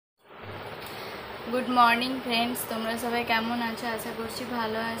Good morning friends तुम्हारा सबाई केमन आछो आशा करछि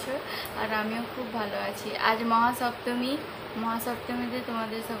भालो आछो और आमिও खूब भालो आछि। आज महासप्तमी महासप्तमीते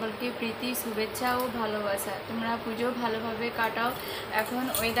तुम्हादेर सकलके प्रीति शुभेच्छा और भालोबासा। तोमरा पुजो भालोभाबे काटाओ। एखन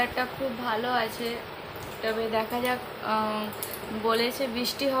ओয়েদারটা खूब भालो आछे, तबे देखा जाक बोलेছে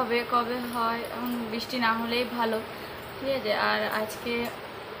বৃষ্টি হবে, কবে হয় এখন বৃষ্টি না হলেই ভালো, ঠিক আছে। আর আজকে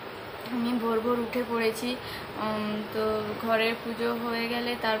আমি ভোর ভোর উঠে পড়েছি, তো ঘরের পুজো হয়ে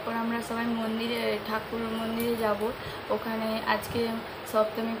গেলে তারপর আমরা সবাই মন্দিরে ঠাকুর মন্দিরে যাব। ওখানে আজকে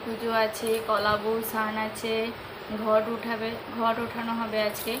সপ্তমী পুজো আছে, কলা বউ স্নান আছে, ঘট ওঠানো হবে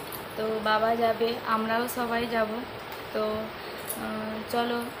আজকে। তো বাবা যাবে, আমরাও সবাই যাব। তো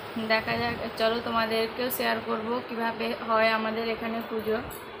চলো দেখা যাক, চলো তোমাদেরকেও শেয়ার করব কিভাবে হয় আমাদের এখানে পুজো।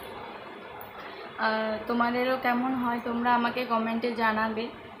 তোমাদেরও কেমন হয় তোমরা আমাকে কমেন্টে জানাবে,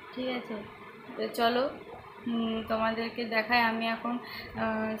 ঠিক আছে। তো চলো তোমাদেরকে দেখাই। আমি এখন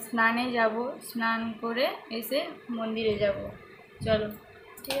স্নানে যাব, স্নান করে এসে মন্দিরে যাব, চলো,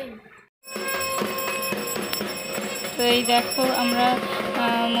 ঠিক আছে। তো এই দেখো আমরা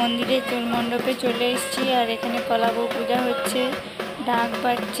মন্দিরে মণ্ডপে চলে এসেছি, আর এখানে কলা বউ পূজা হচ্ছে, ঢাক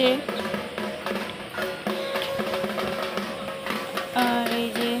বাজছে। আর এই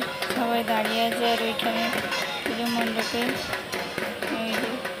যে সবাই দাঁড়িয়ে আছে, আর ওইখানে পুজো মণ্ডপে এই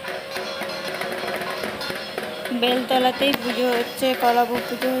যে বেলতলাতেই পুজো হচ্ছে, কলা বউ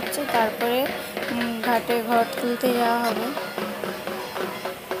পুজো হচ্ছে, তারপরে ঘাটে ঘট তুলতে যাওয়া হবে।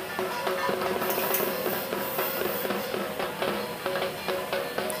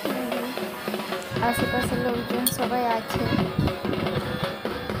 আশেপাশের লোকজন সবাই আছে,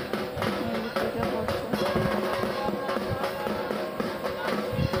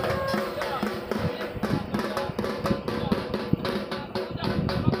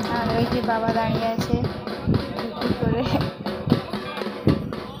 আর ওই যে বাবা দাঁড়িয়ে আছে করে,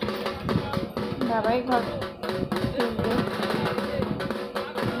 বাবাই ঘর তুলবে।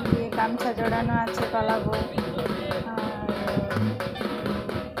 গামছা জড়ানো আছে কলা বউ, আর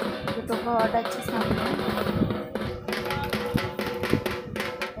দুটো ঘট আছে সামনে।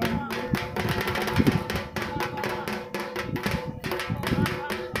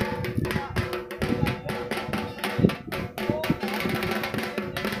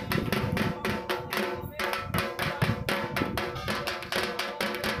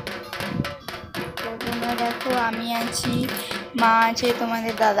 তোমরা দেখো আমি আছি, মা আছে,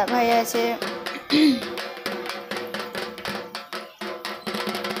 তোমাদের দাদা ভাই আছে।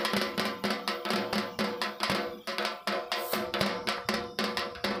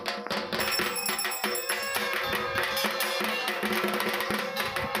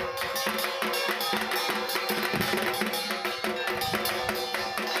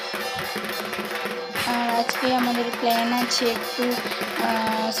 আর আজকে আমাদের প্ল্যান আছে একটু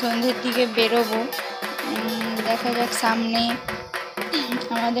সন্ধ্যের দিকে বেরোবো। দেখা যাক, সামনে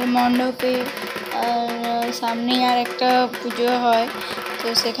আমাদের মণ্ডপে আর সামনেই আর একটা পুজো হয়, তো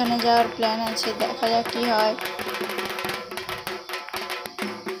সেখানে যাওয়ার প্ল্যান আছে, দেখা যাক কী হয়।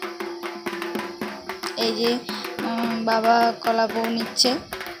 এই যে বাবা কলা বউ নিচ্ছে,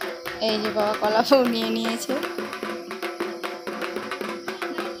 এই যে বাবা কলা বউ নিয়েছে।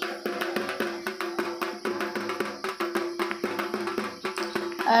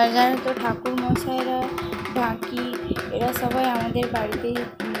 আর জানো তো ঠাকুর মশাইরা, ঢাকি, এরা সবাই আমাদের বাড়িতেই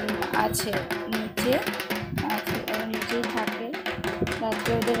আছে, নিচে আছে, নিচেই থাকে।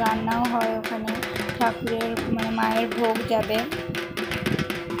 রাত্রে ওদের রান্নাও হয় ওখানে, ঠাকুরের মানে মায়ের ভোগ যাবে,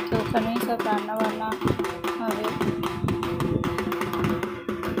 তো ওখানেই সব রান্না বান্না হবে।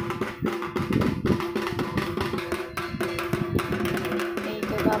 এই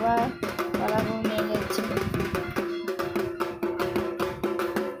তো বাবা কলা বউ নিয়ে যাচ্ছে।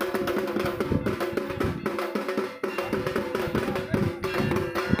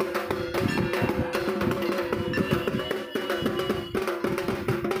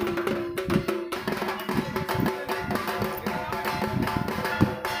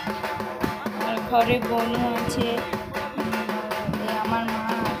 ঘরে বোনও আছে, আমার মা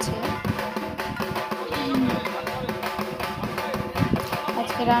আছে।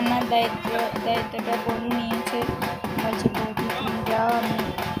 আজকে রান্নার দায়িত্বটা বোন নিয়েছে, বলছে বৌদি তুমি যাও, আমি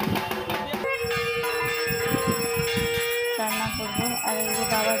রান্না করবো। আর এই যে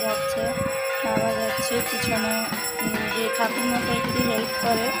বাবা যাচ্ছে পিছনে, যে ঠাকুর মশাই যদি হেল্প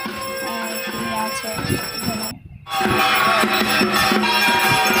করে তিনি আছে এখানে।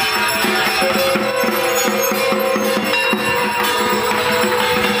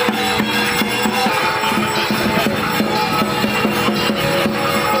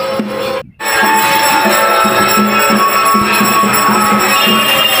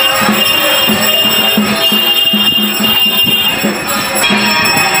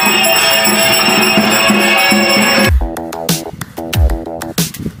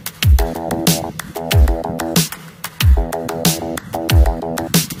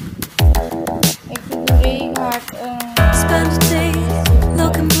 spend a day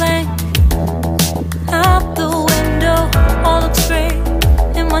looking blank out the window. All looks great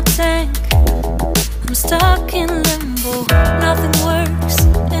in my tank. I'm stuck in limbo, nothing works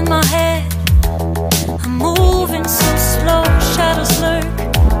in my head. I'm moving so slow, shadows lurk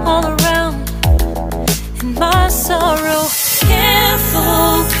all around. In my sorrow, can't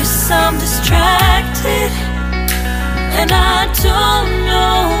focus, I'm distracted, and I don't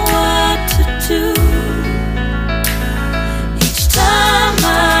know what to do. Each time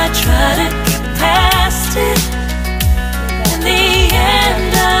I try to get past it, in the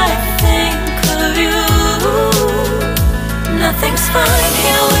end I think of you. Nothing's fine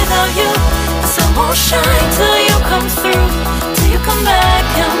here without you. The sun won't shine till you come through. Till you come back,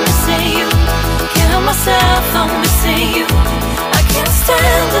 I'm missing you. Can't help myself, I'm missing you. I can't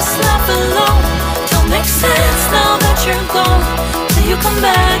stand this life alone. Don't make sense now that you're gone. Till you come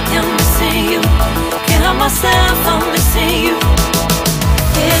back, I'm missing you. Can't help myself, I'm missing you.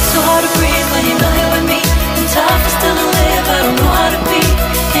 It's so hard to breathe when you're not here with me. And tough is still to live, I don't know how to be.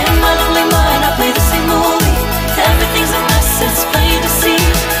 In my lonely mind, I play the same movie. Everything's a mess, it's plain to see.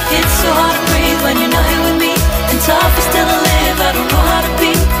 It's so hard to breathe when you're not here with me. And tough is still to live, I don't know how to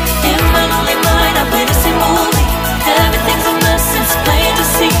be. In my lonely mind, I play the same movie. Everything's a mess, it's plain to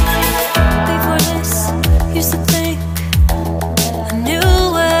see. Before this, used to think I knew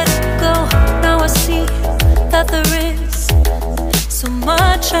where to go. Now I see that there is so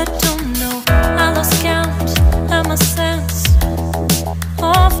much I don't know. I lost count and my sense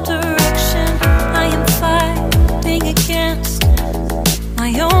of direction. I am fighting against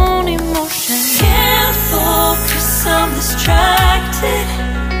my own emotion. Can't focus, I'm distracted,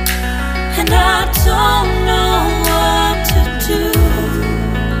 and I don't know what to do.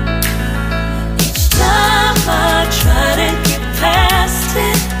 Each time I try to get past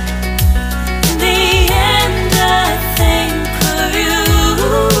it, in the end I think of you.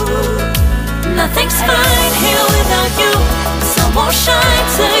 Nothing's fine here without you. The sun won't shine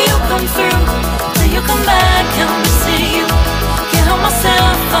till you come through. Till you come back, I'm missing you. Can't help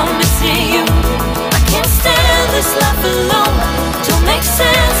myself, I'm missing you. I can't stand this life alone. Don't make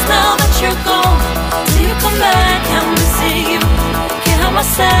sense now that you're gone. Till you come back, I'm missing you. Can't help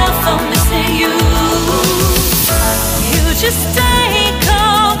myself, I'm missing you. You just take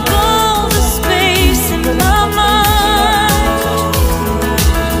up all the space in my mind.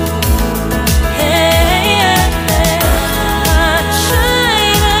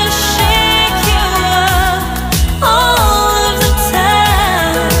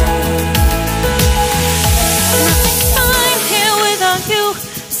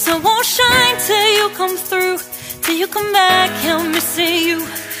 Come through, till you come back, I'm missing you.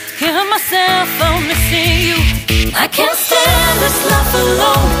 Can't help myself, I'm missing you. I can't stand this life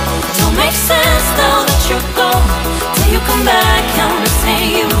alone. Don't make sense now that you're gone. Till you come back, I'm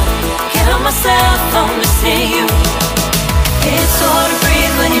missing you. Can't help myself, I'm missing you. It's so hard to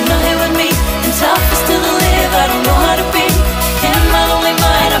breathe when you're not here with me. And tough is still to live, I don't know how to be. In my lonely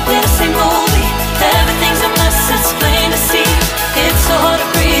mind, I play the same movie. Everything's a mess, it's plain to see. It's so hard to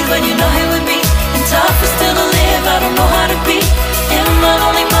breathe when you're not here with me. Tough is still to live, I don't know how to be. In my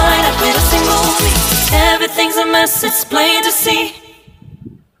lonely mind, I play the same movie. Everything's a mess, it's plain to see.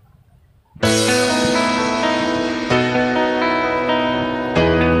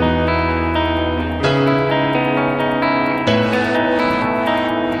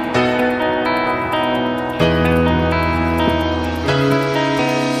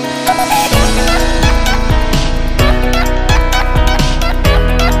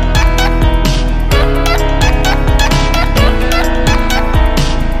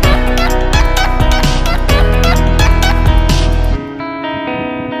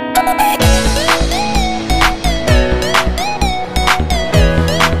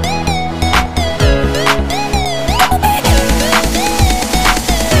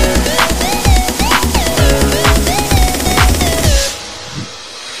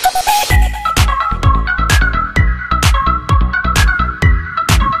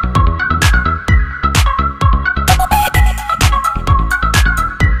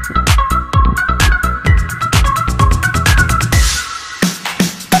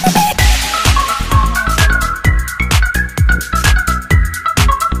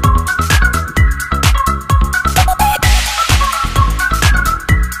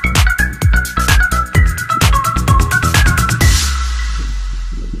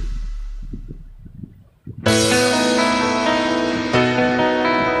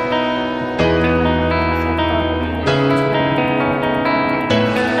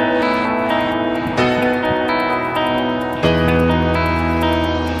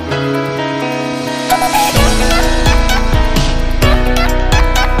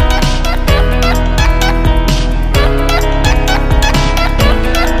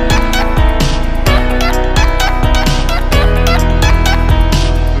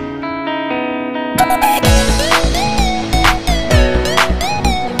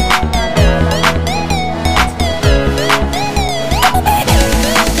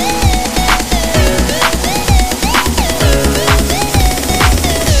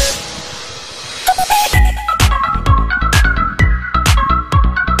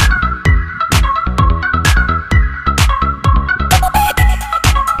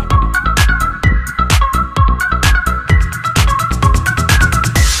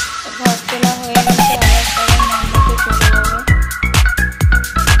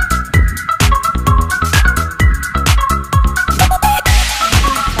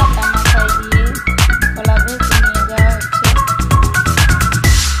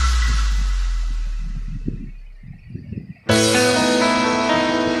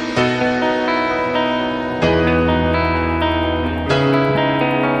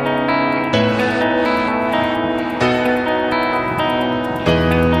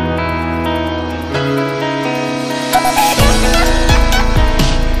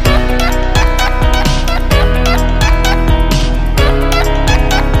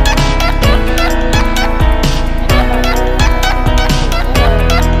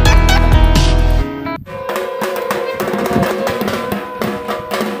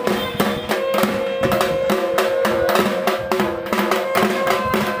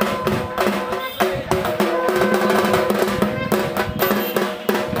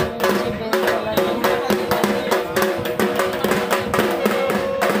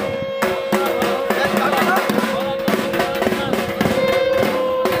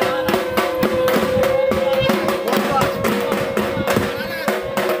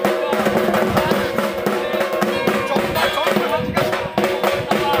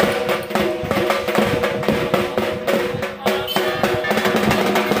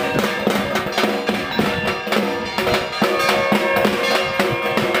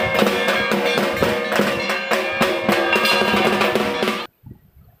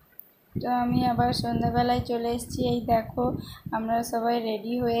 আমি আবার সন্ধ্যাবেলায় চলে এসেছি। এই দেখো আমরা সবাই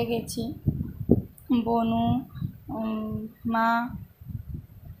ready হয়ে গেছি, বনু, মা,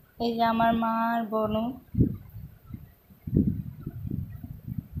 এই যে আমার মা আর বনু,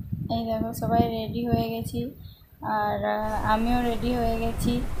 এই দেখো সবাই রেডি হয়ে গেছি। আর আমিও রেডি হয়ে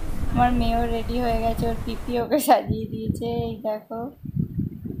গেছি, আমার মেয়েও রেডি হয়ে গেছে, ওর পিপি ওকে সাজিয়ে দিয়েছে। এই দেখো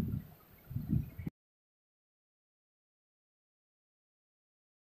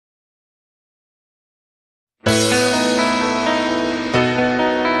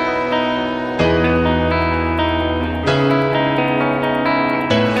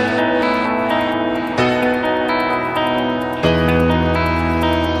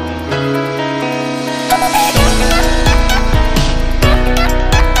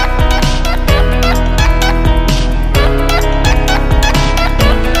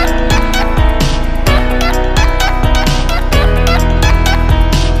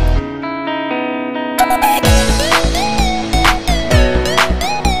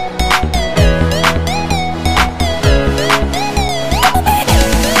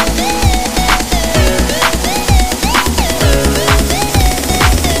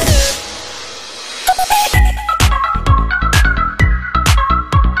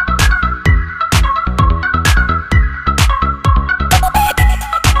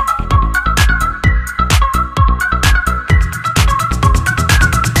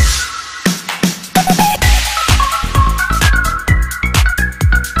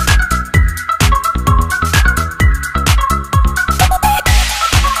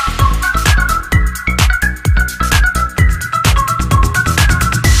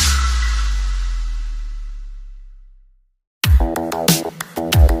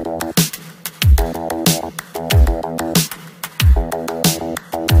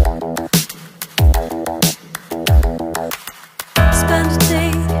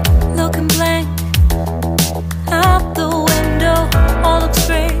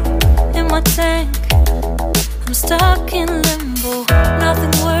stuck in limbo,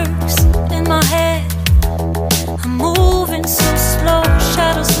 nothing works in my head. I'm moving so slow,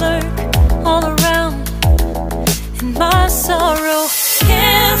 shadows lurk all around in my sorrow.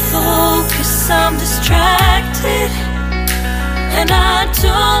 Can't focus, I'm distracted, and I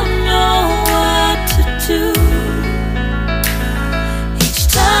don't